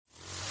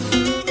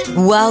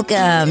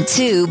Welcome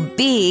to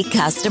Be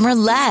Customer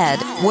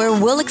Led, where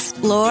we'll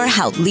explore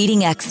how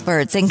leading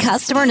experts in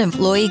customer and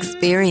employee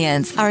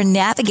experience are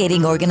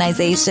navigating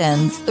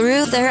organizations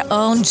through their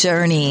own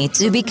journey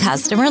to be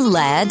customer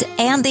led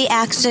and the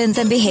actions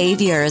and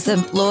behaviors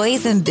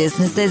employees and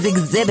businesses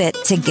exhibit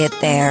to get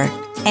there.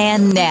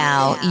 And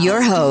now,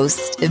 your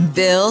host,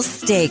 Bill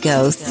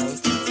Staikos.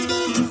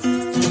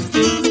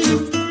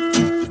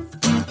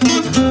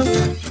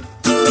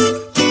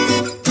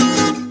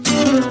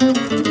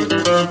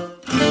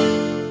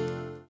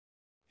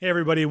 Hey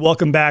everybody,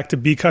 welcome back to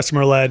Be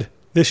Customer Led.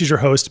 This is your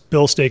host,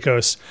 Bill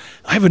Staikos.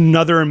 I have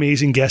another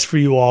amazing guest for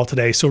you all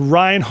today. So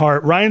Ryan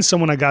Hart, Ryan's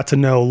someone I got to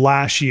know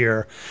last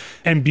year.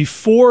 And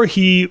before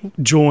he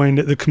joined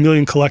the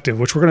Chameleon Collective,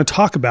 which we're going to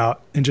talk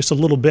about in just a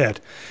little bit,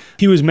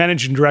 he was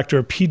managing director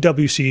of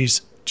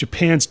PwC's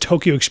Japan's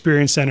Tokyo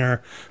Experience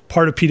Center,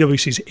 part of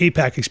PwC's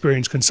APAC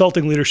Experience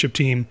Consulting Leadership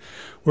Team,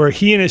 where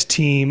he and his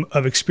team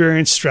of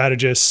experienced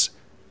strategists,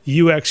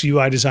 UX,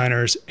 UI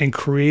designers, and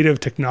creative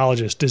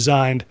technologists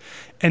designed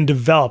and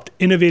developed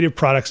innovative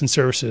products and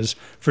services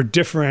for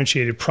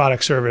differentiated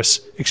product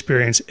service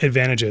experience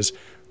advantages.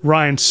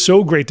 Ryan,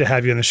 so great to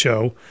have you on the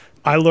show.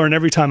 I learn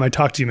every time I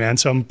talk to you, man.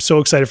 So I'm so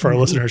excited for our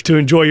listeners to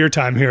enjoy your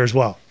time here as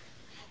well.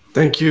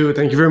 Thank you.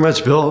 Thank you very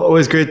much, Bill.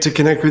 Always great to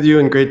connect with you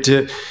and great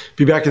to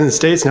be back in the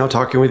States now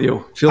talking with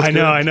you. Feels good.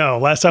 I know.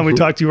 Last time we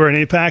talked, you were in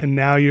APAC and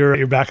now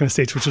you're back in the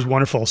States, which is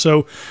wonderful.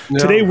 So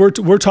today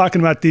we're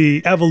talking about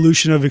the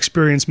evolution of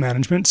experience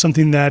management,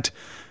 something that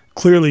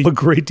clearly a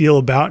great deal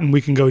about and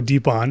we can go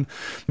deep on.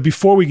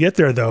 Before we get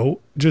there though,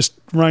 just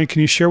Ryan,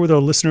 can you share with our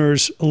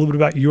listeners a little bit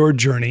about your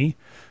journey?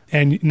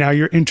 And now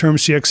you're interim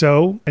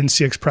CXO and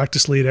CX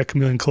practice lead at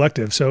Chameleon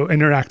Collective. So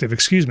Interactive,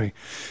 excuse me.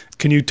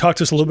 Can you talk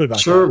to us a little bit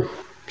about that?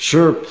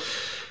 Sure.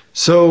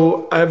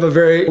 So I have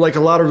a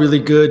lot of really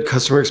good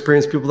customer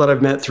experience people that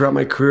I've met throughout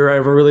my career. I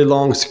have a really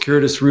long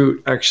circuitous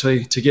route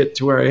actually to get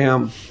to where I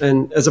am.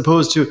 And as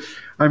opposed to,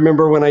 I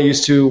remember when I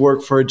used to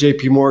work for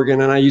JP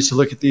Morgan and I used to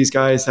look at these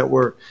guys that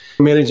were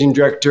managing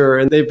director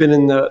and they've been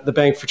in the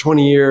bank for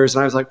 20 years.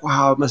 And I was like,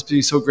 wow, it must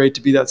be so great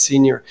to be that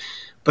senior.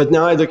 But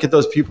now I look at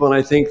those people and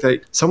I think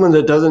that someone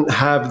that doesn't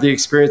have the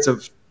experience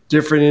of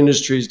different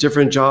industries,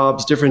 different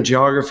jobs, different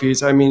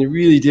geographies, I mean,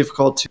 really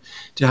difficult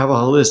to have a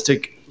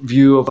holistic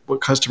view of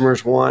what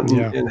customers want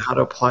and how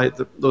to apply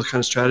those kind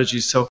of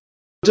strategies. So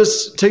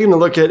just taking a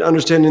look at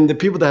understanding the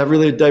people that have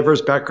really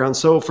diverse backgrounds.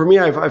 So for me,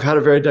 I've had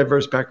a very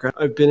diverse background.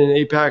 I've been in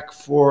APAC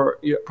for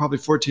probably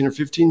 14 or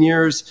 15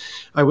 years.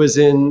 I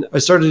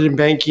started in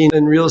banking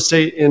and real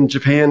estate in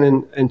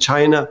Japan and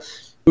China,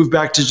 moved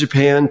back to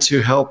Japan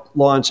to help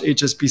launch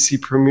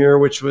HSBC Premier,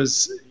 which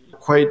was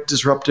quite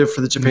disruptive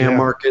for the Japan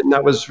market. And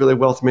that was really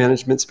wealth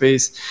management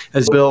space,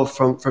 as Bill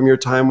from your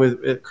time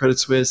with Credit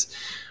Suisse.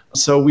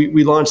 So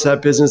we launched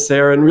that business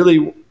there. And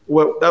really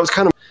that was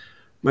kind of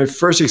my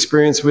first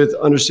experience with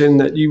understanding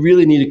that you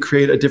really need to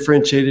create a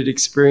differentiated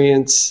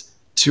experience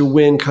to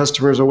win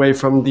customers away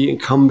from the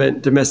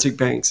incumbent domestic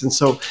banks. And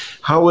so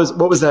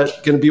what was that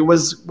going to be? What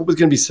was going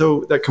to be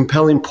so that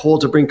compelling pull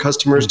to bring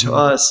customers to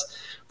us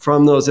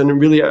from those? And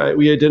really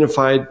we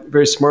identified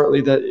very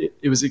smartly that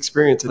it was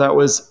experience. That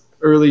was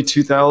early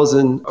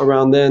 2000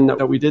 around then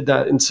that we did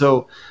that. And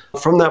so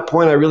from that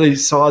point, I really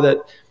saw that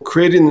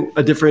creating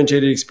a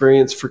differentiated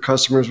experience for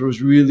customers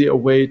was really a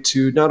way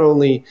to not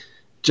only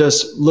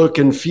just look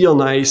and feel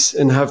nice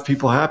and have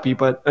people happy,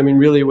 but I mean,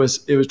 really it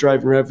was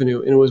driving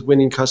revenue and it was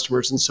winning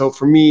customers. And so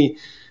for me,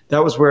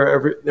 that was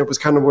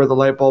kind of where the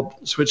light bulb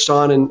switched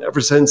on. And ever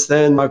since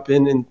then, I've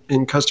been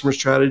in customer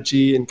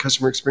strategy and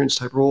customer experience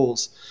type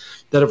roles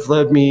that have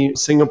led me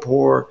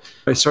Singapore.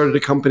 I started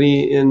a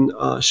company in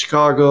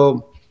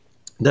Chicago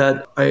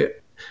that I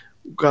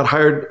got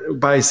hired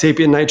by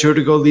Sapient Nitro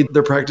to go lead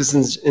their practice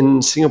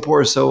in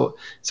Singapore. So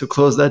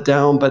close that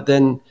down. But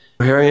then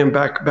here I am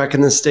back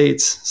in the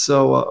States.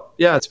 So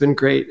it's been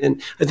great.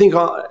 And I think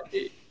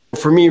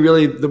for me,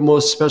 really the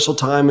most special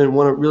time and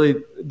one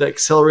that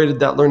accelerated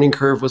that learning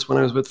curve was when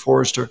I was with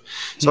Forrester.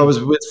 So I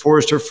was with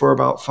Forrester for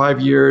about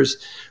 5 years,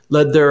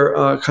 led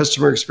their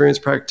customer experience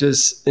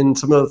practice and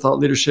some of the thought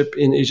leadership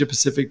in Asia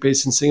Pacific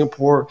based in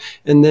Singapore.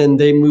 And then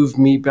they moved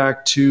me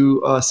back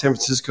to San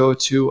Francisco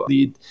to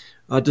lead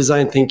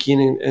design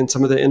thinking and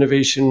some of the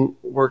innovation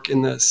work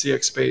in the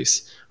CX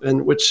space,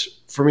 and which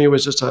for me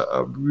was just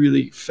a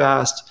really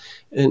fast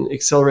and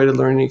accelerated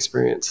learning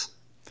experience.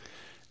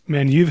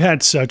 Man, you've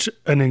had such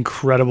an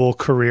incredible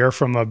career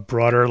from a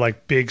broader,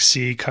 like big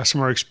C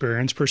customer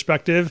experience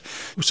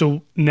perspective.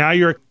 So now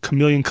you're at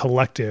Chameleon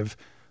Collective.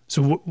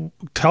 So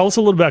tell us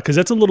a little bit, because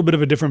that's a little bit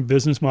of a different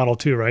business model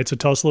too, right? So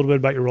tell us a little bit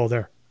about your role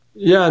there.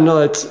 Yeah,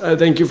 no,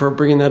 thank you for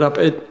bringing that up.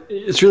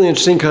 It's really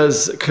interesting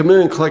because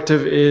Chameleon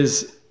Collective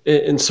is,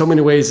 in so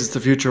many ways, it's the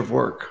future of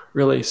work,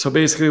 really. So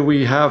basically,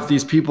 we have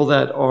these people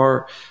that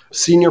are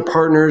senior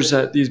partners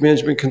at these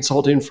management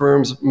consulting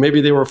firms. Maybe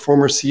they were a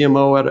former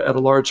CMO at a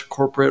large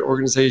corporate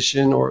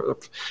organization or a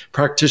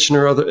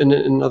practitioner in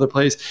another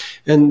place,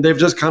 and they've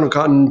just kind of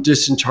gotten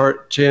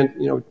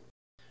disenchantment,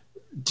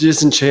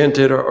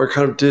 disenchanted or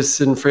kind of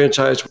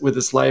disenfranchised with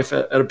this life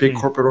at a big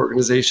corporate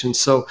organization.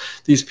 So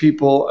these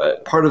people,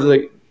 part of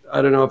the,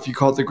 I don't know if you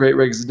call it the great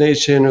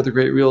resignation or the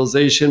great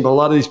realization, but a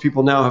lot of these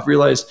people now have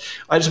realized,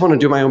 I just want to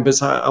do my own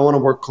business. I want to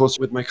work closer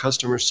with my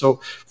customers. So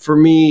for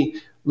me,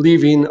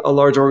 leaving a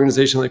large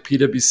organization like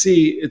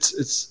PwC,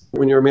 it's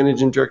when you're a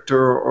managing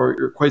director or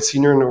you're quite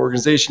senior in an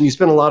organization, you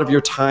spend a lot of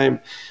your time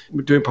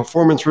doing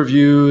performance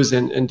reviews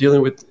and dealing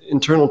with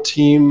internal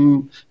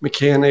team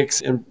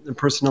mechanics and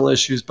personnel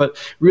issues. But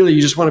really,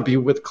 you just want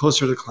to be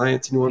closer to the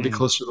clients and you want to be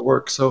closer to the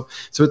work. So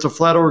it's a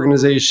flat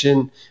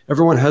organization.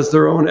 Everyone has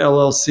their own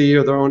LLC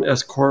or their own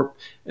S Corp.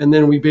 And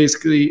then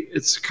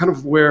it's kind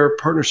of where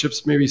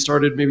partnerships maybe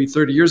started maybe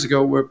 30 years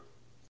ago,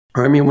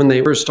 when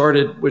they first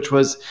started, which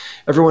was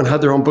everyone had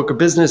their own book of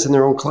business and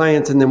their own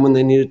clients. And then when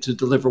they needed to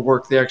deliver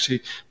work, they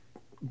actually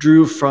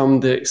drew from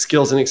the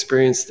skills and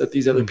experience that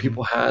these other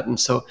people had. And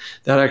so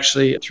that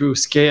actually, through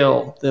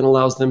scale, then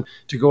allows them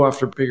to go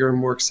after bigger and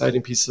more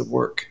exciting pieces of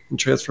work and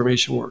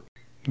transformation work.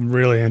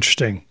 Really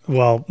interesting.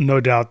 Well, no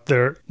doubt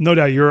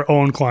your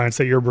own clients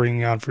that you're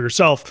bringing on for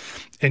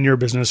yourself and your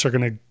business are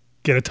going to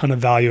get a ton of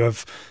value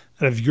of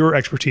your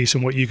expertise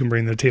and what you can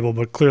bring to the table,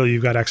 but clearly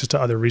you've got access to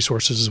other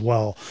resources as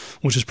well,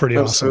 which is pretty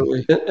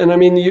Absolutely. awesome. And I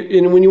mean,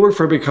 when you work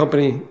for a big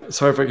company,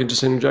 sorry if I can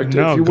just interject.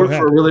 No, if you work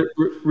for a really,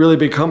 really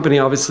big company,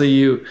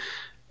 obviously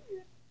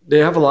they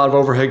have a lot of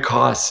overhead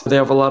costs. They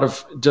have a lot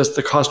of just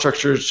the cost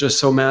structure is just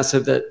so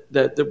massive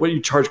that what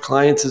you charge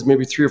clients is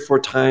maybe 3 or 4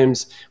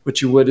 times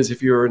what you would as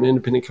if you were an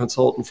independent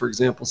consultant, for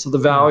example. So the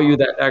value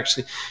that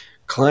actually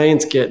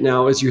clients get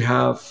now is you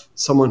have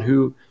someone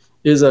who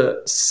is a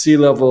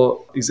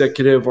C-level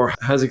executive or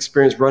has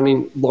experience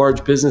running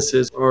large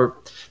businesses or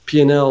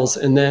P&Ls,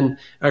 and then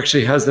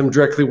actually has them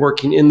directly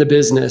working in the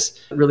business,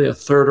 really a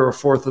third or a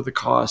fourth of the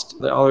cost.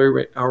 The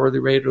hourly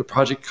rate or the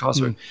project costs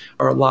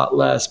are a lot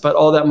less, but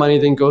all that money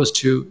then goes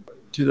to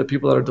the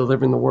people that are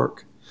delivering the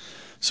work.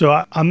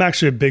 So I'm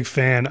actually a big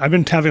fan. I've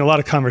been having a lot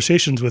of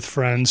conversations with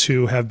friends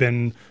who have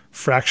been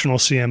fractional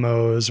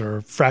CMOs or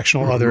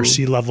fractional other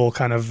C-level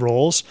kind of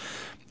roles.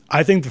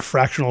 I think the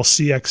fractional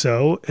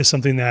CXO is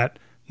something that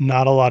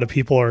not a lot of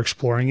people are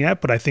exploring yet,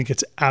 but I think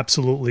it's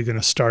absolutely going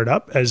to start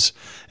up as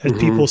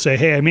people say,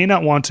 hey, I may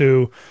not want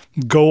to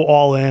go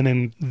all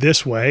in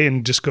this way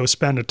and just go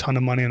spend a ton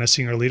of money on a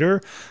senior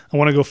leader. I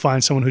want to go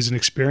find someone who's an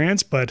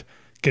experience, but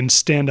can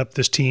stand up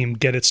this team,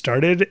 get it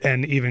started,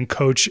 and even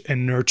coach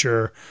and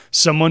nurture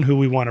someone who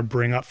we want to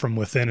bring up from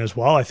within as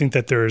well. I think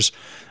that there's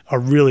a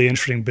really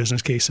interesting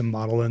business case and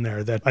model in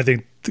there that I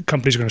think the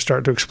companies are going to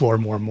start to explore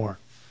more and more.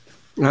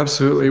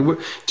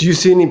 Absolutely. Do you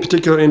see any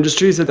particular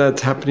industries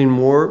that's happening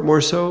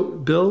more so,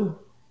 Bill?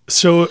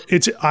 So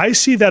I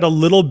see that a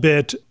little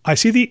bit. I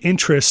see the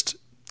interest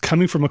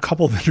coming from a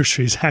couple of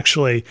industries,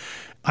 actually.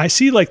 I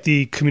see like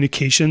the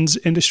communications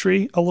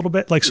industry a little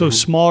bit, like so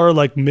smaller,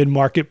 like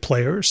mid-market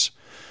players,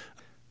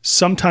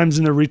 sometimes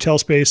in the retail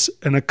space.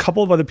 And a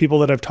couple of other people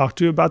that I've talked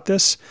to about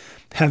this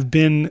have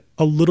been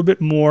a little bit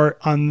more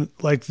on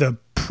like the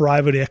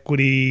private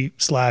equity /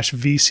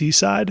 VC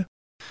side.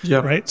 Yeah.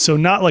 Right. So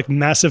not like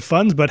massive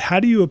funds, but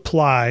how do you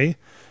apply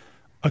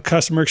a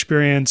customer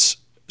experience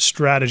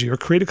strategy or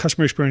create a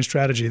customer experience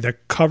strategy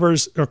that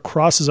covers or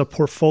crosses a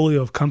portfolio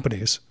of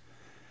companies?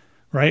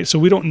 Right. So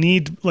we don't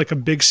need like a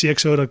big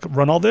CXO to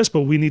run all this,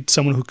 but we need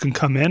someone who can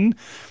come in,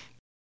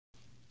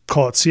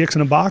 call it CX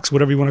in a box,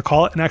 whatever you want to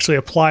call it, and actually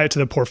apply it to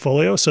the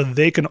portfolio so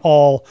they can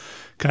all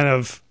kind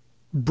of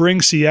bring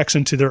CX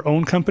into their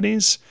own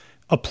companies,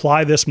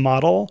 apply this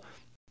model.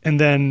 And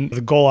then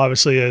the goal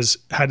obviously is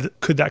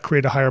could that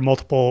create a higher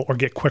multiple or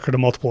get quicker to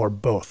multiple or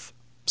both?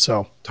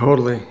 So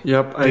totally.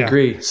 Yep. I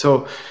agree.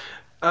 So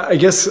I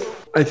guess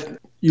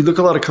you look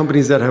at a lot of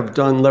companies that have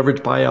done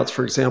leverage buyouts,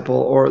 for example,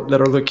 or that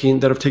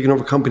have taken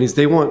over companies.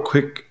 They want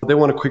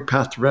a quick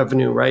path to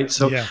revenue, right?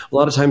 So a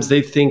lot of times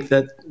they think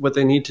that what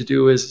they need to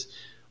do is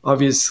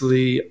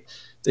obviously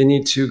they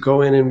need to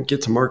go in and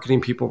get to marketing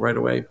people right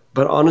away.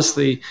 But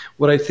honestly,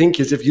 what I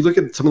think is if you look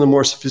at some of the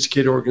more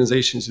sophisticated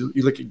organizations, you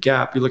look at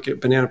Gap, you look at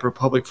Banana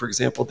Republic, for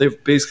example,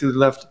 they've basically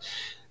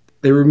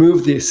they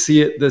removed the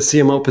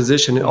CMO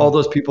position, and all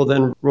those people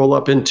then roll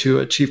up into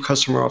a chief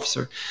customer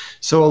officer.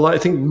 So I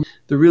think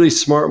the really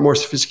smart, more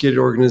sophisticated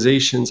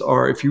organizations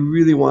are, if you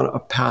really want a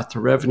path to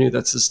revenue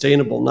that's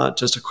sustainable, not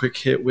just a quick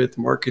hit with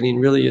marketing,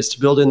 really is to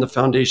build in the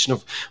foundation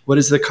of what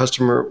is the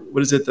customer,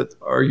 what is it that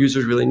our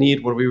users really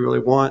need, what do we really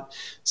want?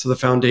 So the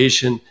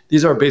foundation,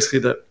 these are basically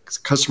the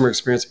customer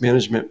experience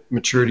management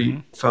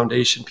maturity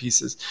foundation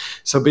pieces.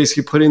 So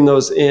basically putting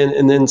those in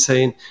and then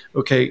saying,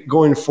 okay,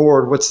 going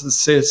forward, what's the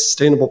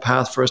sustainable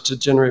path for us to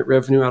generate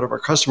revenue out of our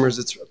customers?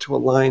 It's to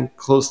align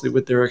closely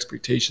with their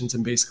expectations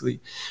and basically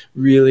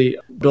really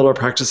build our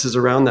practices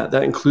around that.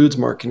 That includes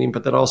marketing,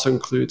 but that also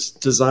includes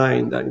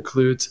design. That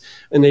includes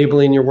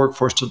enabling your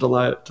workforce to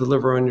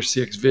deliver on your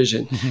CX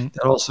vision.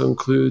 That also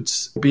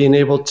includes being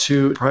able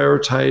to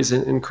prioritize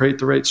and create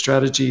the right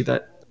strategy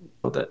that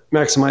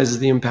maximizes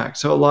the impact.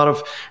 So a lot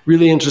of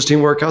really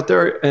interesting work out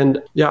there.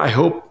 And I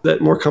hope that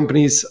more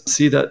companies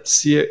see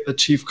a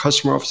chief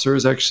customer officer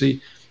is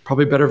actually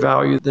probably better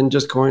value than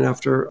just going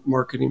after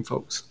marketing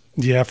folks.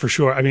 Yeah, for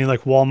sure. I mean,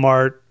 like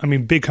Walmart,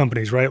 big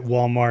companies, right?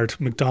 Walmart,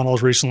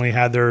 McDonald's recently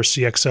had their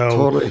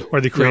CXO, or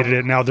they created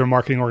it. Now their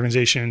marketing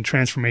organization,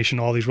 transformation,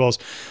 all these roles.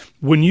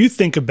 When you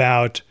think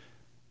about,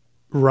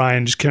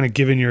 Ryan, just kind of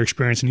given your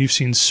experience, and you've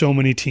seen so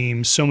many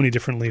teams, so many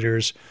different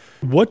leaders,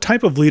 what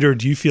type of leader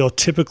do you feel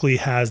typically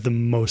has the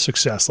most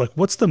success? Like,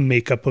 what's the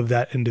makeup of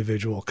that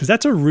individual? Because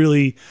it's a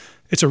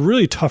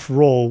really tough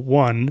role,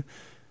 one,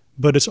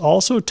 but it's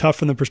also tough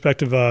from the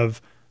perspective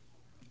of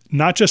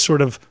not just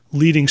sort of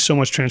leading so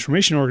much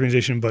transformation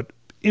organization, but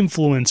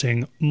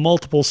influencing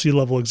multiple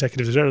C-level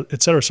executives,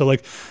 et cetera. So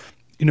like,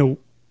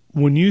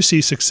 when you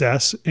see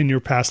success in your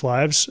past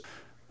lives,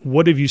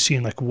 what have you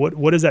seen? Like,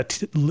 what is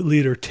that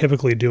leader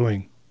typically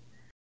doing?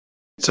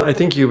 So I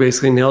think you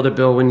basically nailed it,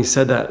 Bill, when you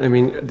said that. I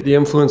mean, the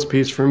influence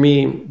piece for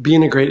me,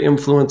 being a great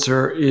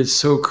influencer is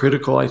so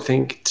critical, I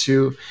think,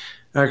 to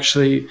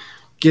actually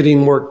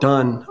getting work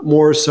done,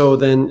 more so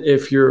than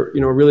if you're,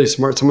 really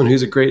smart, someone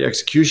who's a great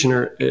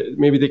executioner.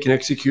 Maybe they can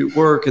execute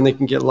work and they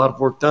can get a lot of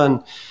work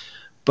done.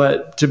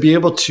 But to be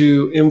able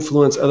to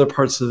influence other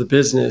parts of the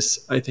business,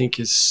 I think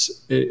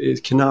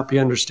it cannot be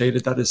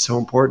understated. That is so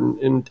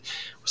important. And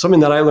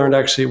something that I learned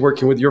actually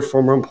working with your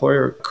former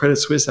employer, Credit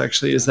Suisse,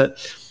 actually, is that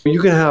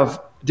you can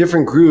have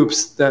different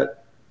groups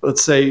that,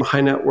 let's say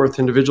high net worth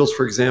individuals,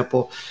 for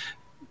example,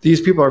 these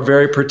people are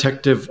very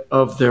protective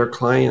of their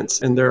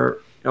clients, and they're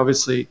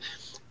obviously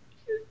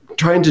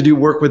trying to do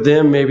work with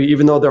them, maybe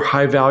even though they're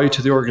high value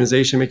to the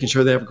organization, making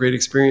sure they have a great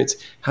experience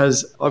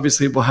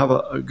will have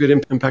a good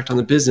impact on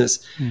the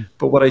business.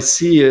 But what I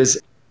see is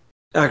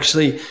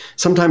actually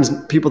sometimes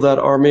people that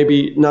are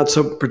maybe not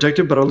so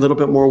protective, but are a little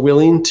bit more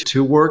willing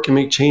to work and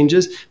make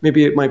changes.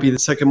 Maybe it might be the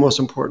second most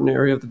important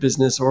area of the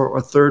business, or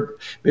third,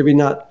 maybe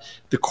not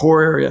the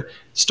core area.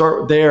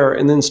 Start there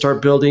and then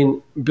start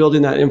building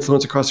that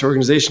influence across the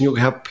organization. You'll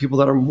have people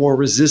that are more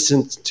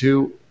resistant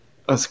to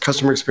a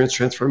customer experience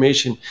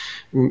transformation,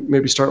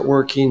 maybe start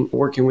working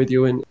with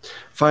you and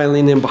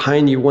filing in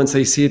behind you once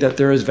they see that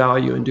there is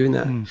value in doing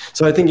that.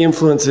 So I think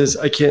influence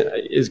I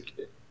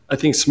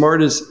think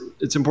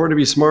it's important to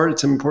be smart.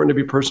 It's important to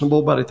be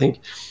personable, but I think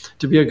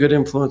to be a good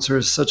influencer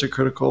is such a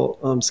critical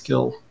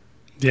skill.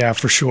 Yeah,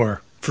 for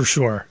sure. For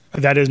sure.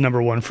 That is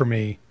number one for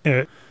me.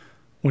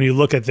 When you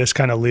look at this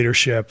kind of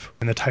leadership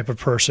and the type of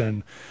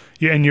person,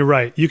 and you're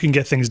right, you can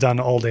get things done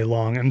all day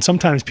long. And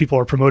sometimes people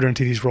are promoted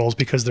into these roles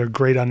because they're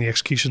great on the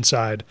execution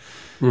side,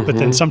 but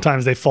then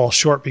sometimes they fall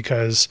short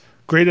because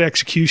great at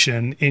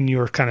execution in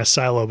your kind of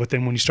silo, but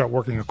then when you start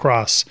working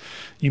across,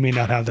 you may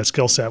not have that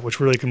skill set, which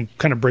really can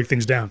kind of break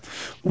things down.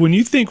 When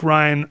you think,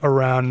 Ryan,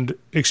 around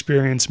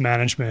experience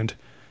management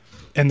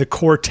and the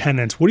core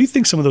tenets, what do you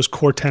think some of those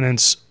core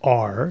tenets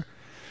are?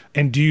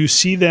 And do you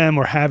see them,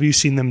 or have you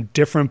seen them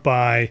different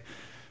by,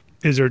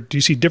 do you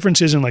see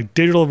differences in like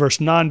digital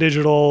versus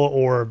non-digital,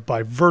 or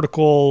by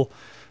vertical?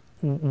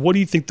 What do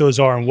you think those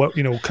are, and what,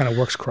 kind of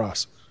works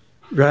across?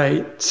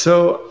 Right.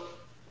 So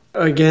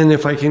again,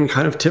 if I can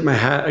kind of tip my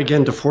hat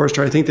again to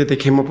Forrester, I think that they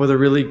came up with a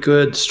really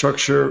good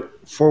structure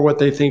for what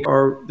they think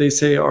are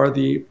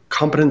the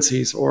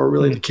competencies, or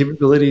really the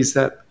capabilities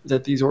that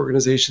these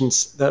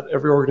organizations, that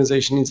every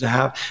organization needs to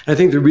have. And I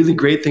think the really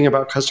great thing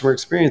about customer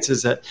experience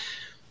is that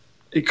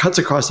it cuts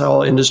across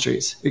all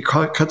industries. It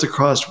cuts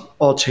across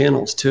all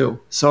channels too.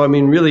 So,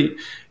 really,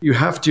 you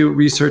have to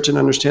research and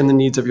understand the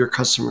needs of your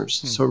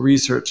customers. So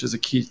research is a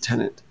key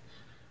tenet.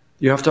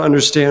 You have to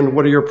understand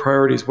what are your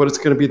priorities, what is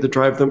going to be the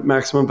drive the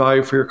maximum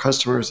value for your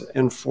customers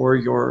and for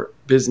your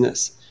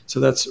business. So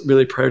that's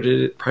really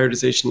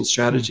prioritization and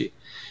strategy.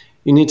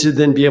 You need to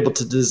then be able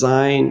to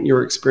design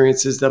your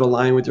experiences that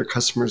align with your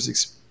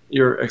customers'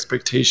 your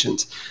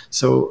expectations.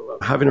 So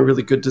having a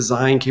really good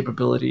design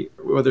capability,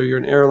 whether you're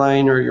an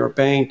airline or you're a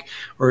bank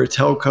or a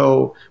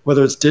telco,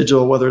 whether it's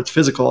digital, whether it's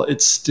physical,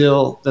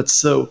 that's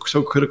so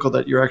critical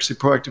that you're actually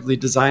proactively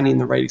designing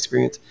the right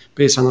experience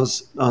based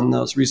on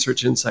those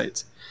research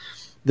insights.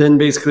 Then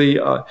basically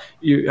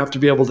you have to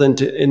be able then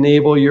to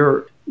enable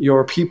your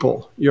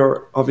people.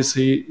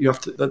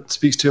 That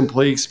speaks to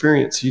employee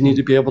experience. You need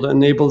to be able to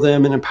enable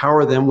them and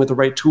empower them with the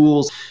right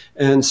tools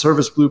and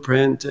service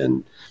blueprint,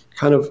 and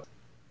kind of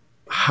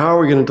how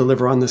are we going to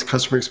deliver on this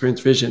customer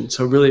experience vision.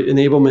 So really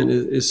enablement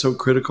is so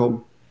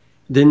critical.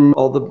 Then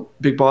all the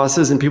big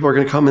bosses and people are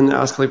going to come and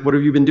ask, like, what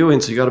have you been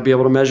doing? So you got to be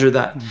able to measure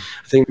that.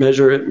 I think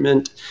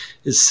measurement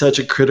is such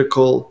a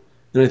critical,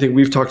 and I think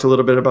we've talked a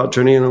little bit about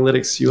journey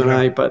analytics, you and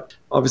I, but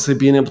obviously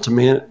being able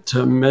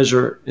to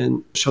measure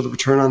and show the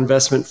return on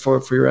investment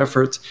for your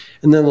efforts.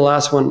 And then the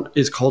last one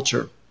is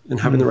culture, and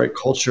having the right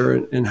culture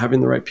and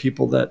having the right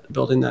people that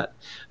building that.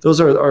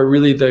 Those are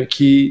really the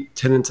key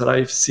tenets that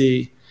I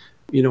see,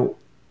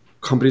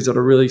 companies that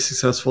are really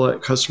successful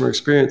at customer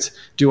experience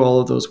do all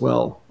of those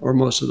well, or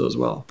most of those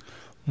well.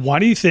 Why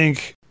do you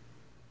think,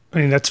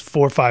 that's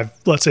 4 or 5,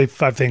 let's say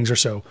 5 things or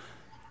so.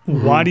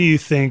 Why do you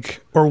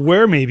think, or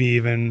where maybe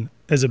even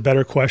is a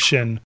better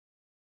question,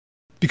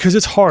 because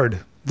it's hard.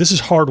 This is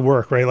hard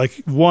work, right?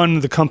 Like,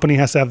 1, the company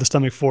has to have the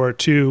stomach for it.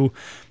 2,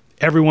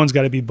 everyone's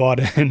got to be bought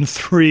in.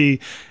 3,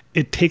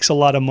 it takes a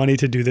lot of money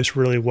to do this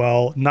really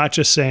well, not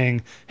just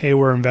saying, hey,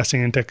 we're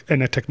investing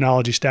in a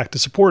technology stack to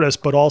support us,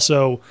 but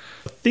also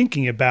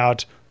thinking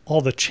about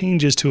all the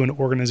changes to an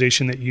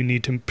organization that you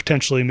need to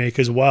potentially make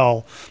as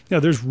well.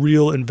 There's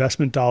real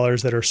investment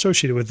dollars that are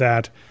associated with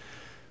that.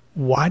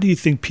 Why do you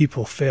think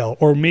people fail?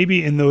 Or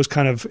maybe in those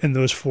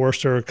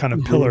Forrester kind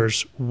of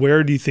pillars,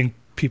 where do you think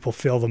people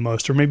fail the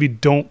most, or maybe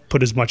don't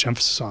put as much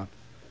emphasis on?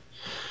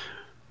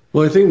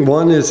 Well, I think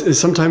one is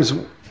sometimes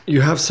you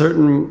have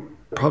certain,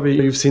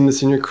 probably you've seen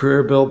this in your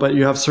career, Bill, but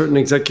you have certain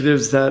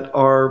executives that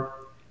are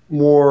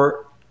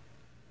more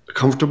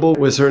comfortable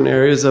with certain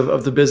areas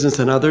of the business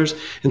than others.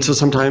 And so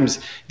sometimes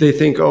they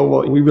think, oh,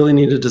 well, we really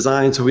need a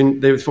design. So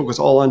they would focus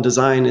all on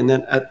design. And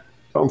then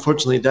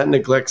unfortunately, that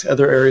neglects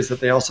other areas that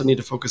they also need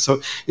to focus.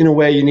 So in a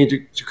way, you need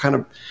to kind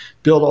of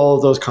build all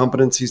of those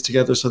competencies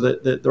together so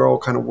that they're all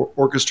kind of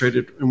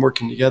orchestrated and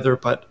working together.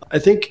 But I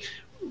think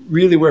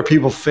really where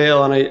people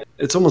fail, and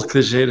it's almost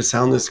cliche to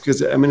sound this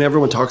because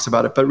everyone talks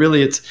about it, but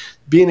really it's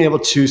being able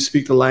to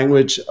speak the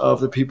language of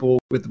the people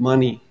with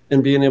money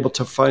and being able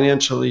to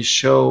financially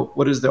show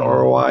what is the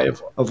ROI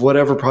of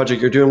whatever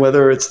project you're doing,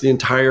 whether it's the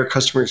entire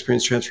customer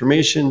experience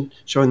transformation,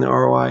 showing the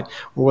ROI,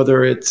 or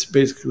whether it's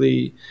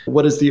basically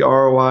what is the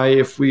ROI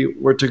if we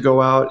were to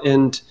go out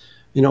and,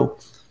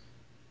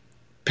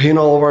 paint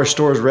all of our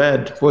stores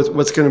red.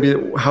 What's going to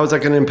be? How is that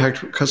going to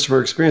impact customer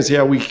experience?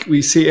 Yeah,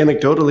 we see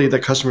anecdotally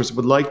that customers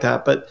would like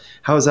that, but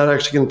how is that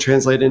actually going to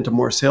translate into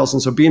more sales?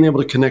 And so being able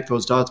to connect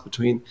those dots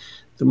between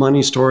the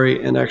money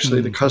story and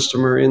actually the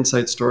customer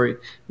insight story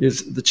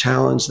is the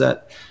challenge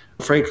that,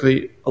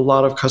 frankly, a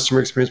lot of customer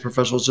experience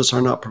professionals just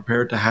are not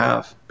prepared to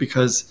have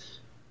because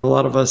a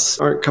lot of us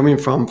aren't coming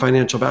from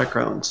financial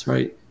backgrounds,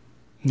 right?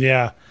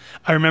 Yeah.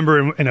 I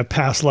remember in a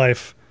past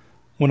life,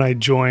 when I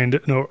joined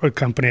a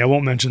company, I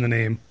won't mention the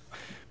name,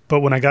 but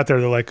when I got there,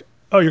 they're like,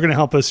 oh, you're going to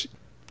help us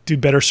do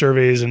better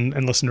surveys and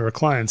listen to our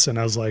clients. And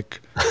I was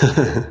like,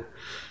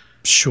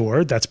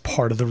 sure, that's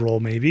part of the role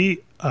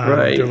maybe.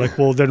 Right. They're like,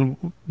 what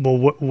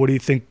do you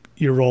think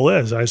your role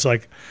is? I was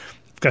like,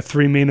 I've got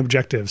 3 main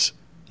objectives.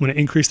 I'm going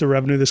to increase the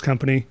revenue of this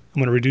company.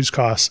 I'm going to reduce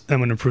costs. And I'm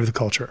going to improve the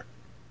culture.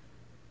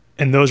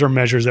 And those are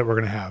measures that we're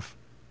going to have.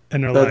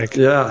 And they're like,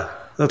 yeah.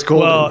 That's cool.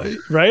 Well,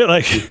 right?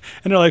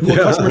 And they're like, well,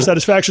 customer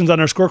satisfaction's on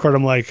our scorecard.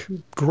 I'm like,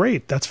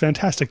 great. That's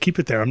fantastic. Keep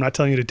it there. I'm not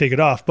telling you to take it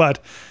off, but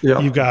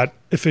you've got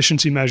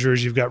efficiency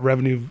measures. You've got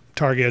revenue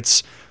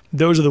targets.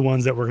 Those are the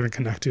ones that we're going to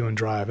connect to and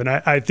drive. And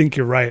I think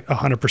you're right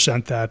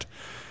 100% that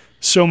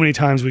so many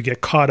times we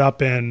get caught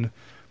up in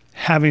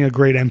having a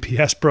great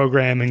NPS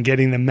program and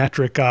getting the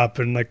metric up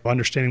and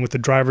understanding what the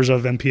drivers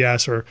of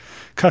NPS or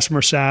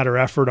customer sat or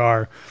effort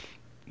are.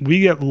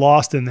 We get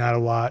lost in that a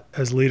lot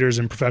as leaders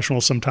and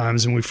professionals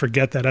sometimes, and we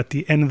forget that at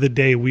the end of the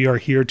day, we are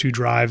here to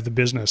drive the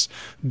business.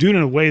 Do it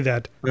in a way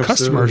that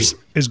customers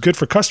is good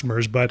for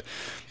customers, but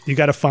you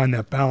got to find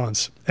that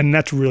balance. And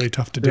that's really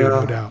tough to do,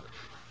 no doubt.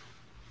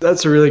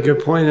 That's a really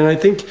good point. And I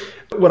think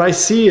what I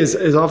see is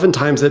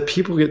oftentimes that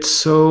people get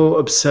so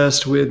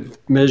obsessed with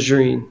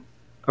measuring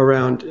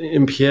around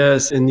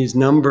NPS and these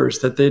numbers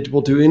that they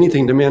will do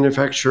anything to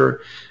manufacture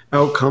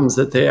outcomes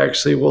that they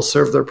actually will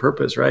serve their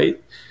purpose,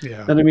 right?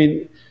 Yeah.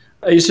 And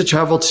I used to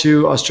travel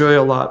to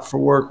Australia a lot for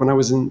work when I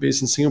was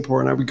based in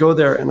Singapore, and I would go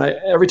there, and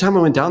every time I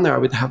went down there, I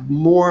would have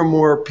more and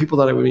more people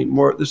that I would meet.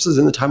 This was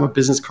in the time of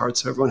business cards,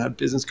 so everyone had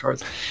business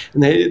cards,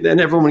 and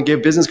everyone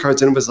gave business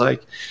cards, and it was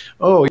like,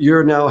 oh,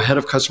 you're now head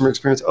of customer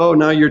experience. Oh,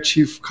 now you're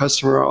chief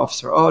customer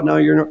officer. Oh, now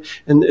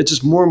and it's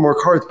just more and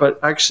more cards. But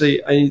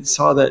actually, I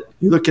saw that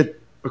you look at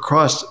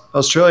across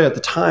Australia at the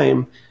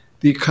time,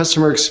 the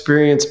customer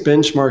experience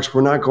benchmarks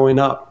were not going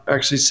up,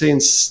 actually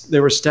saying they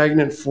were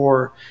stagnant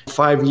for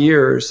 5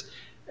 years.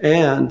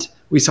 And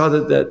we saw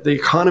that the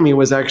economy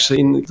was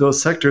actually in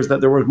those sectors that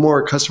there were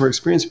more customer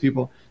experience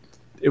people.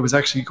 It was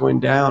actually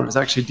going down. It was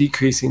actually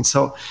decreasing.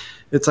 So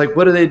it's like,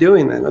 what are they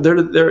doing then? Their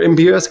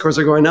NPS scores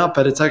are going up,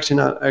 but it's actually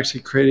not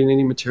actually creating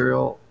any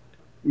material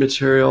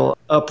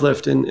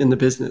uplift in the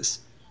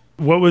business.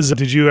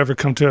 Did you ever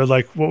come to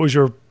what was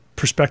your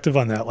perspective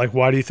on that?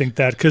 Why do you think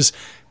that? Because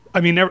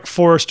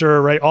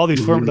Forrester, right? All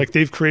these firms,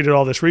 they've created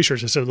all this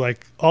research that said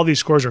all these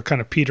scores are kind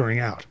of petering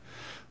out,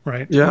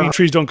 right? Yeah.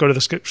 Trees don't go to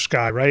the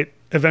sky, right?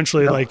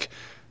 Eventually,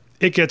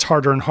 it gets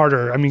harder and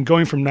harder.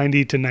 Going from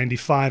 90 to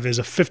 95 is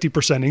a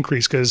 50%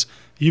 increase because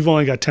you've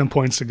only got 10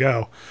 points to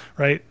go,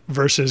 right?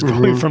 Versus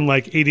going from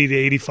 80 to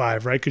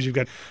 85, right? Because you've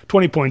got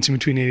 20 points in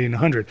between 80 and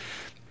 100.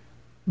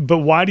 But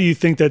why do you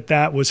think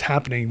that was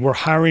happening? We're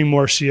hiring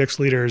more CX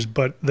leaders,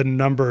 but the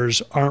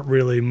numbers aren't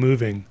really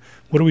moving.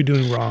 What are we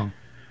doing wrong?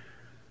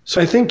 So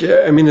I think,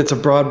 it's a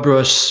broad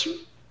brush.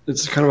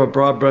 It's kind of a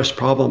broad brush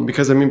problem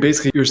because,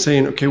 basically you're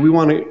saying, okay, we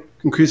want to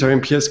increase our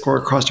NPS score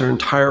across our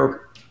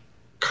entire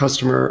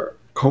customer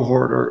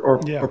cohort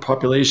or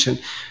population.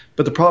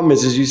 But the problem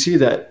is you see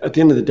that at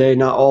the end of the day,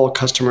 not all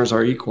customers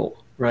are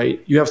equal, right?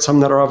 You have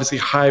some that are obviously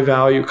high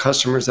value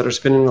customers that are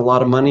spending a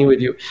lot of money with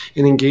you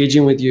and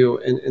engaging with you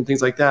and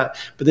things like that.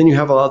 But then you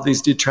have a lot of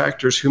these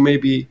detractors who may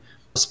be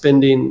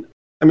spending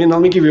I mean,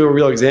 let me give you a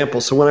real example.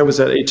 So when I was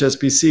at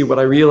HSBC, what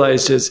I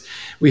realized is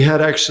we were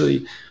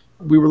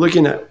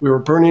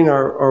burning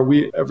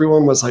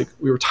everyone was like,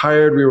 we were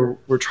tired. We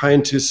were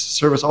trying to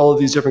service all of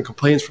these different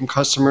complaints from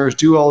customers,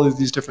 do all of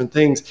these different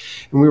things.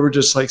 And we were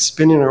just like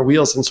spinning our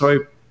wheels. And so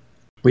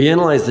we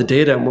analyzed the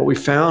data, and what we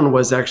found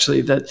was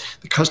actually that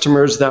the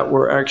customers that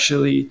were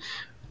actually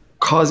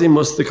causing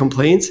most of the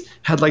complaints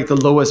had like the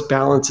lowest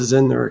balances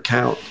in their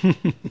account.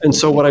 And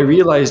so what I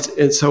realized,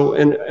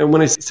 and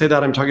when I say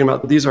that, I'm talking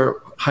about these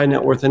are high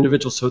net worth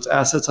individuals. So it's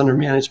assets under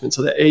management.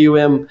 So the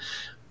AUM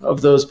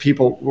of those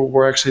people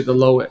were actually the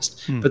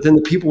lowest. But then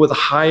the people with the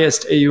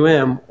highest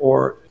AUM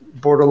or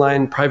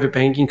borderline private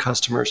banking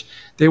customers,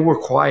 they were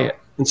quiet.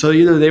 And so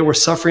either they were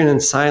suffering in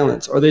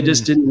silence or they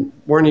just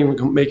weren't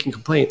even making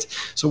complaints.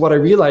 So what I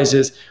realized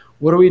is,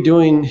 what are we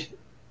doing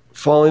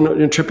falling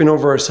and tripping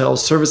over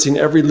ourselves, servicing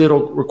every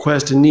little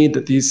request and need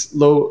that these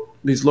low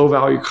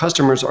value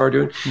customers are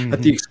doing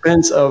at the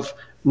expense of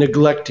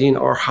neglecting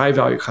our high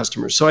value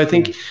customers. So I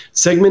think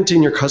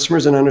segmenting your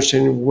customers and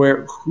understanding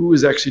who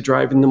is actually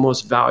driving the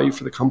most value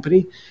for the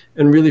company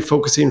and really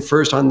focusing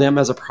first on them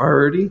as a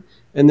priority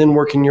and then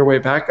working your way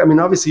back. I mean,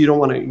 obviously you don't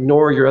want to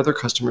ignore your other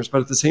customers, but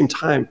at the same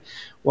time,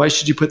 why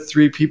should you put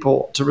 3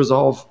 people to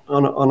resolve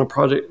on a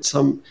project,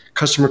 some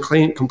customer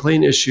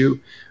complaint issue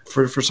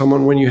for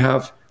someone when you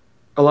have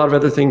a lot of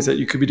other things that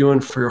you could be doing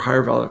for your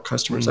higher value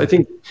customers? I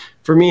think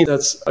for me,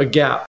 that's a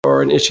gap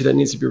or an issue that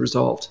needs to be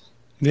resolved.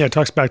 Yeah, it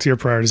talks back to your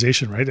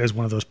prioritization, right? As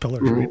one of those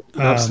pillars, right?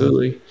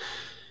 Absolutely.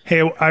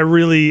 Hey,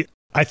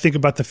 I think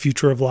about the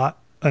future of lot,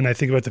 and I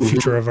think about the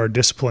future of our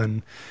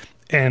discipline.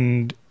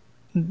 And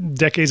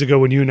decades ago,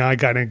 when you and I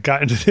got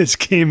into this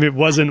game, it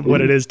wasn't what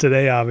it is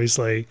today,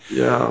 obviously.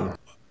 Yeah.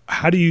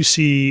 How do you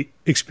see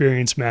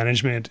experience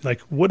management?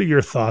 Like, what are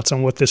your thoughts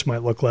on what this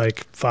might look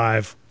like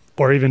 5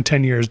 or even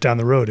 10 years down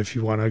the road, if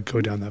you want to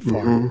go down that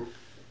far?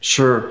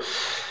 Sure.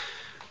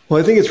 Well,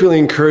 I think it's really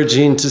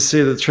encouraging to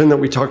see the trend that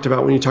we talked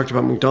about when you talked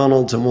about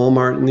McDonald's and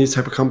Walmart and these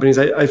type of companies.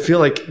 I feel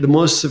like the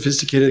most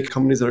sophisticated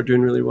companies that are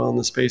doing really well in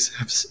the space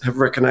have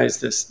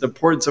recognized this, the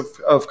importance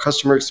of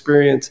customer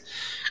experience.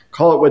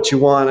 Call it what you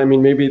want. I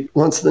mean, maybe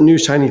once the new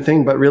shiny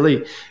thing, but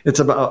really it's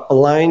about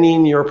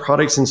aligning your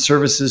products and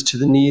services to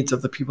the needs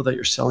of the people that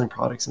you're selling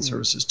products and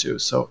services to.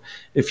 So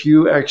if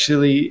you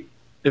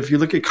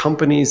look at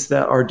companies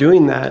that are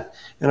doing that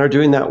and are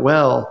doing that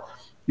well,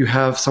 you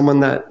have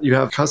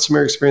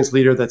customer experience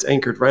leader that's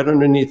anchored right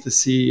underneath the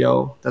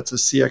CEO. That's a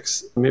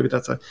CX, maybe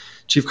that's a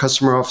chief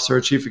customer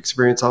officer, chief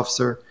experience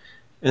officer.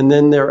 And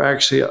then they're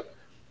actually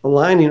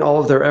aligning all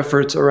of their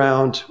efforts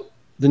around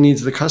the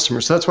needs of the customer.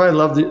 So that's why I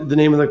love the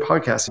name of the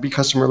podcast, Be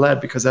Customer Led,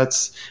 because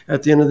that's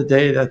at the end of the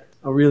day, that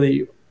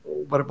really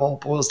what it all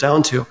boils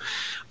down to.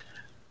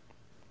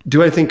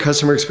 Do I think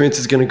customer experience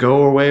is going to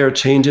go away or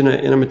change in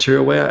a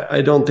material way?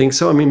 I don't think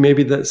so. I mean,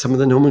 maybe some of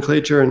the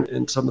nomenclature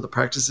and some of the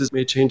practices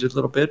may change a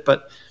little bit,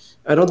 but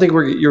I don't think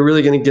you're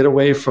really going to get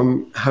away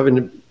from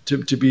having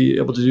to be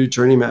able to do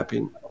journey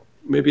mapping.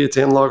 Maybe it's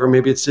analog or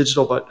maybe it's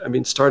digital, but I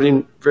mean,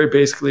 starting very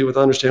basically with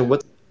understanding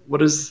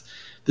what is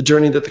the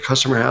journey that the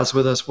customer has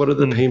with us? What are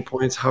the pain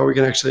points? How are we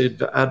going to actually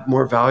add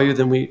more value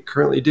than we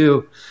currently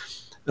do?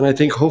 And I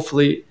think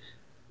hopefully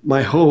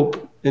my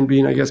hope in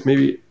being, I guess,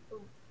 maybe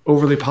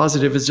overly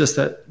positive is just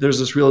that there's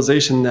this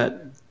realization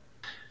that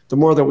the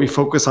more that we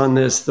focus on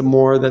this, the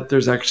more that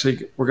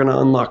we're going to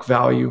unlock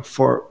value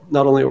for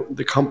not only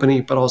the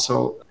company, but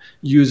also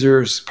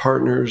users,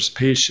 partners,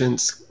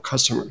 patients,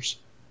 customers.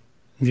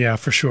 Yeah,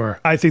 for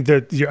sure. I think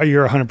that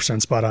you're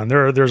 100% spot on.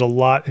 There's a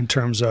lot in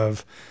terms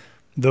of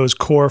those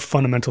core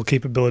fundamental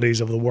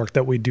capabilities of the work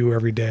that we do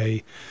every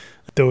day.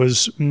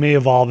 Those may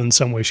evolve in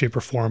some way, shape,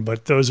 or form,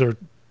 but those are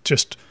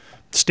just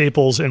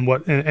staples in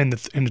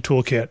the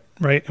toolkit,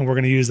 right? And we're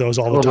going to use those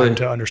all the time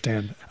to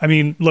understand. I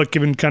mean, look,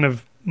 given kind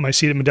of my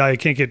seat at Medallia, I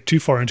can't get too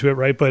far into it,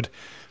 right? But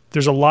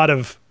there's a lot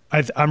of,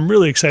 I'm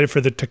really excited for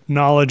the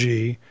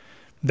technology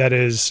that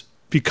has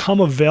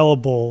become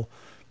available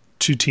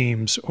to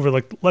teams over,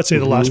 like, let's say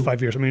the last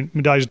 5 years. I mean,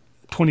 Medallia's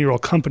a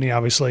 20-year-old company,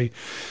 obviously.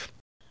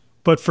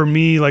 But for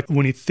me, like,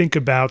 when you think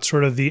about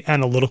sort of the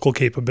analytical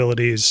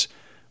capabilities,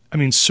 I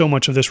mean, so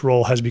much of this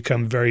role has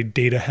become very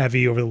data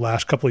heavy over the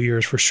last couple of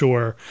years, for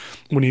sure.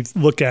 When you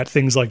look at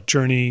things like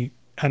journey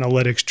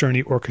analytics,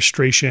 journey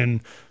orchestration,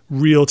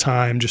 real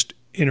time, just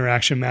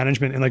interaction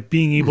management, and like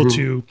being able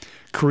to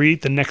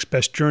create the next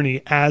best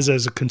journey as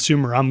a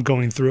consumer, I'm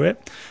going through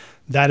it.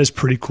 That is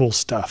pretty cool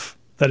stuff.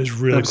 That is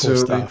really cool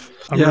stuff.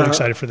 I'm really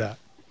excited for that.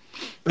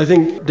 I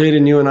think data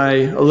knew and I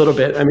a little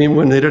bit. I mean,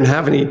 when they didn't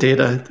have any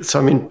data, so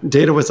I mean,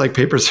 data was like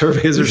paper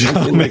surveys or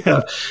something like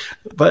that.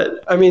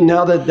 But I mean,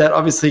 now that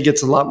obviously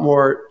gets a lot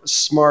more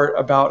smart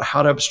about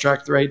how to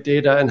abstract the right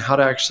data and how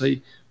to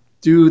actually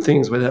do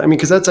things with it. I mean,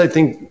 because I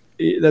think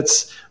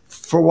that's,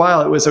 for a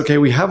while it was, okay,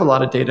 we have a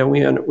lot of data.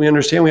 We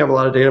understand we have a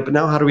lot of data, but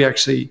now how do we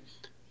actually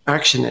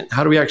action it?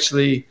 How do we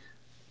actually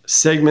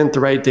segment the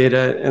right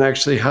data? And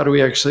actually, how do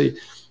we actually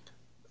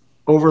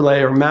overlay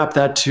or map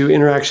that to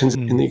interactions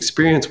in the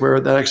experience where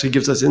that actually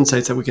gives us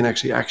insights that we can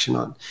actually action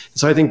on?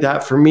 So I think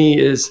that for me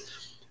is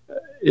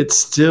it's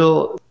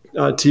still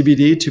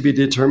TBD, to be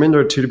determined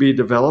or to be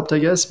developed, I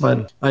guess.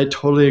 But I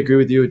totally agree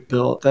with you,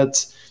 Bill.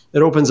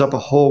 It opens up a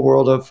whole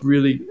world of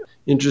really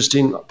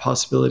interesting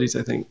possibilities,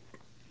 I think.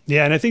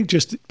 Yeah, and I think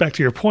just back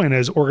to your point,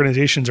 as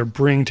organizations are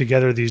bringing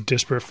together these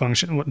disparate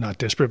functions, well, not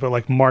disparate, but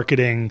like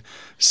marketing,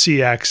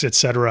 CX, et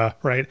cetera,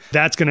 right?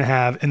 That's going to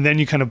have, and then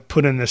you kind of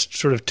put in this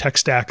sort of tech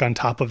stack on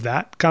top of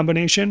that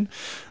combination,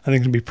 I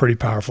think it can be pretty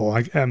powerful.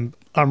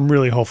 I'm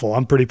really hopeful.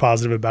 I'm pretty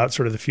positive about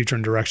sort of the future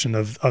and direction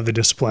of the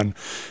discipline.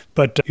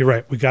 But you're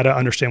right. We got to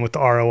understand what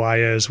the ROI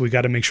is. We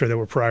got to make sure that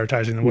we're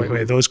prioritizing the right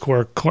way. Those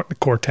core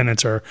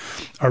tenets are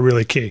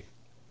really key.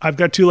 I've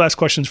got two last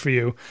questions for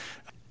you.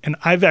 And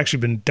I've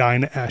actually been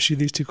dying to ask you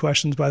these two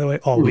questions, by the way,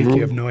 all week.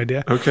 You have no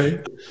idea. Okay.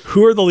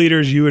 Who are the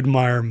leaders you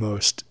admire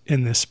most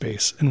in this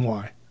space and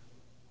why?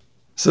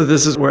 So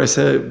this is where I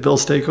say Bill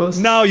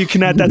Stakos? No, you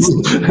cannot. That's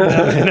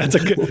a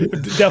good,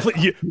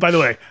 definitely. By the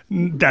way,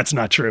 that's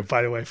not true,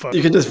 by the way, folks.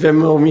 You can just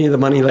Venmo me the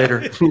money later.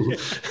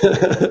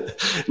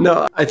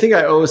 No, I think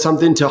I owe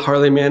something to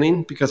Harley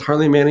Manning, because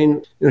Harley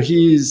Manning,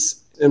 he's,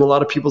 in a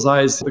lot of people's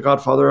eyes, the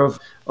godfather of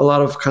a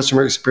lot of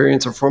customer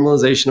experience or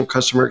formalization of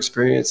customer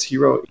experience. He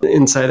wrote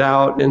Inside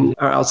Out and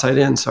Outside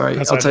In,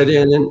 Outside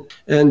In,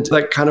 and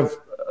that kind of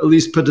at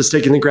least put a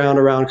stake in the ground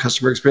around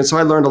customer experience. So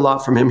I learned a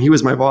lot from him. He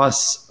was my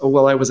boss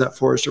while I was at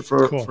Forrester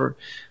for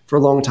a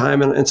long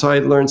time. And so I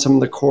learned some of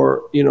the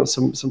core,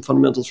 some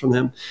fundamentals from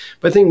him.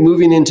 But I think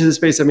moving into the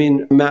space,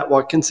 Matt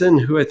Watkinson,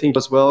 who I think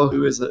as well,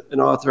 who is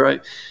an author, I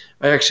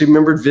actually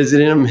remembered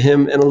visiting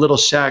him in a little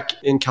shack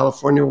in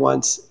California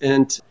once.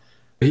 And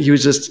he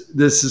was just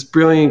this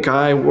brilliant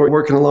guy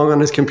working along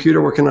on his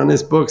computer, working on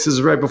his books. This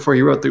is right before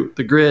he wrote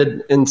the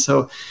Grid. And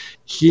so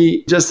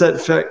he just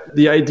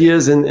the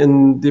ideas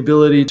and the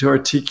ability to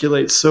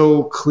articulate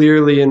so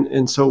clearly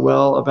and so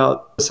well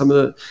about some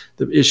of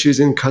the issues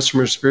in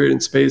customer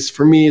experience space,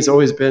 for me, has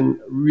always been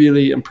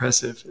really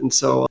impressive. And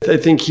so I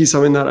think he's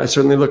something that I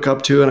certainly look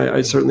up to, and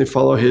I certainly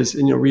follow his,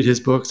 read his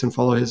books and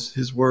follow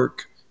his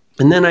work.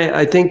 And then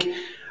I think,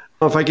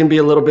 if I can be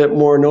a little bit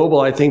more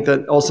noble, I think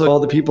that also all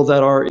the people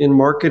that are in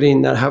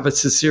marketing that have a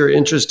sincere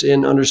interest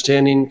in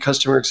understanding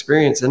customer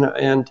experience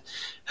and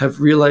have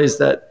realized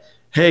that,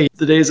 hey,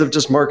 the days of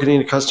just marketing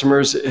to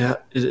customers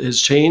has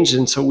changed.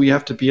 And so we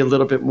have to be a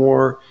little bit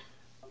more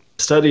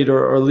studied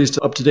or at least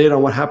up to date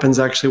on what happens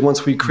actually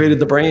once we created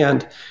the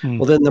brand.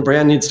 Well, then the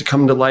brand needs to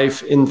come to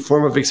life in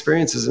form of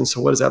experiences. And so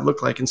what does that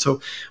look like? And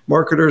so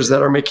marketers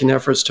that are making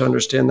efforts to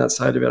understand that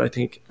side of it, I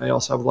think I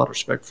also have a lot of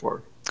respect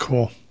for.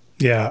 Cool.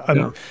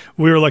 Yeah.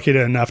 We were lucky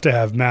enough to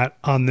have Matt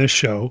on this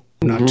show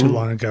not too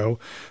long ago.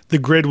 The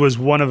Grid was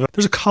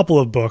there's a couple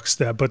of books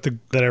that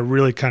I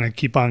really kind of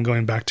keep on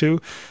going back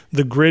to.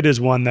 The Grid is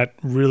one that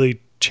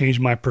really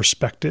changed my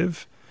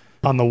perspective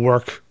on the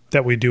work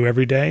that we do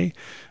every day.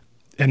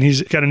 And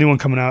he's got a new one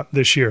coming out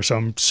this year. So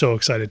I'm so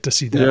excited to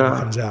see that when it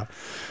comes out.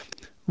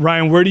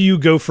 Ryan, where do you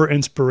go for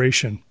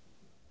inspiration?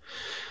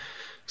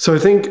 So I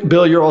think,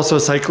 Bill, you're also a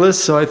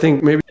cyclist. So I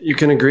think maybe you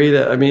can agree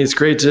that, it's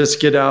great to just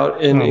get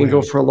out and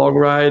go for a long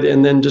ride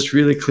and then just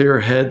really clear your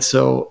head.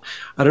 So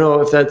I don't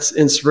know if that's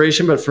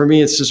inspiration, but for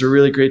me, it's just a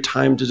really great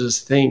time to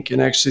just think. And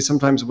actually,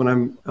 sometimes when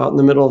I'm out in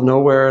the middle of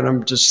nowhere and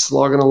I'm just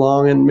slogging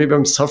along and maybe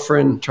I'm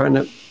suffering,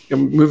 I'm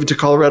moving to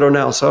Colorado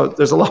now. So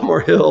there's a lot more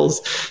hills.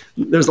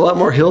 There's a lot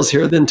more hills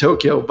here than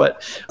Tokyo.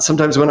 But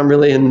sometimes when I'm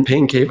really in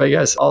pain cave, I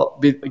guess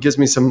it gives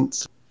me some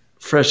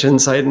fresh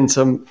insight and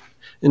some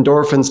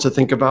endorphins to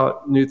think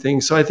about new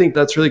things. So I think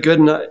that's really good.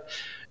 And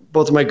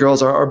both of my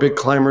girls are big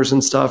climbers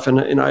and stuff.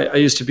 And I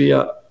used to be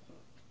a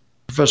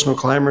professional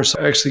climber.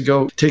 So I actually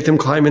go take them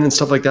climbing and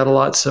stuff like that a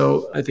lot.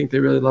 So I think they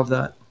really love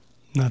that.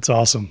 That's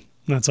awesome.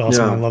 Yeah.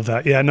 I love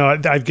that. Yeah, no,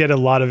 I get a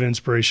lot of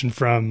inspiration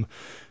from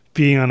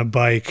being on a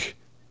bike,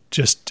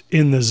 just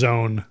in the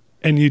zone.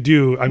 And you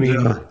do,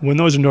 when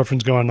those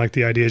endorphins go on, like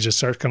the ideas just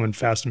start coming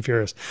fast and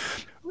furious.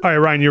 All right,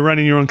 Ryan, you're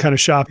running your own kind of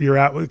shop. You're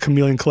at with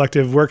Chameleon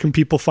Collective. Where can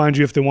people find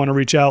you if they want to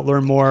reach out,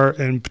 learn more,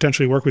 and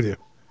potentially work with you?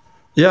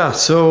 Yeah,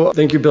 so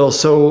thank you, Bill.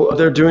 So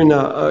they're doing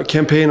a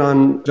campaign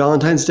on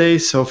Valentine's Day.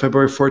 So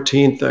February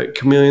 14th,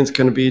 Chameleon's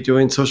going to be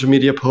doing social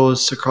media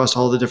posts across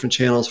all the different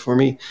channels for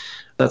me.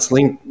 That's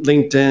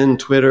LinkedIn,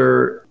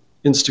 Twitter,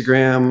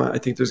 Instagram. I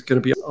think there's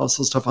going to be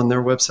also stuff on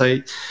their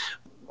website.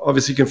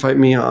 Obviously, you can find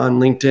me on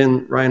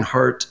LinkedIn, Ryan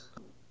Hart,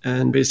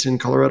 and based in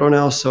Colorado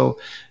now. So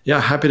yeah,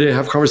 happy to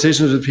have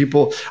conversations with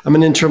people. I'm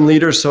an interim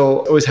leader, so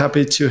always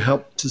happy to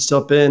help to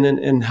step in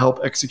and help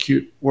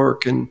execute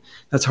work. And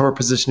that's how we're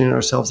positioning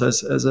ourselves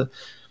as an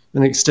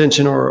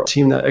extension or a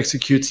team that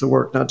executes the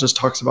work, not just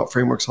talks about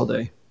frameworks all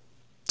day.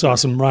 It's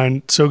awesome,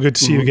 Ryan. So good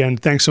to see you again.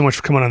 Thanks so much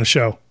for coming on the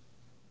show.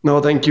 No,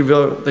 thank you,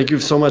 Bill. Thank you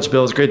so much,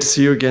 Bill. It's great to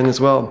see you again as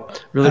well.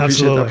 Really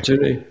appreciate the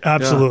opportunity.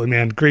 Absolutely,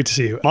 man. Great to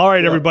see you. All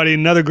right, everybody.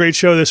 Another great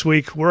show this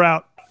week. We're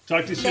out.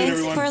 Talk to you soon, Thanks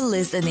everyone. for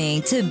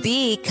listening to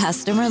Be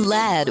Customer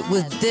Led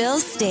with Bill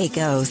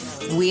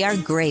Stakos. We are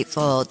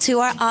grateful to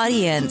our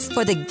audience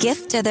for the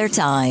gift of their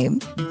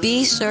time.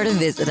 Be sure to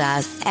visit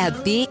us at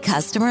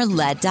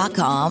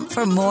becustomerled.com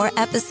for more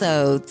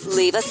episodes.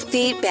 Leave us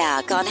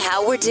feedback on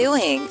how we're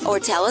doing or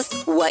tell us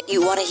what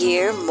you want to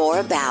hear more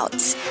about.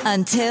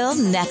 Until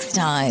next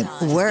time,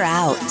 we're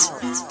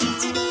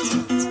out.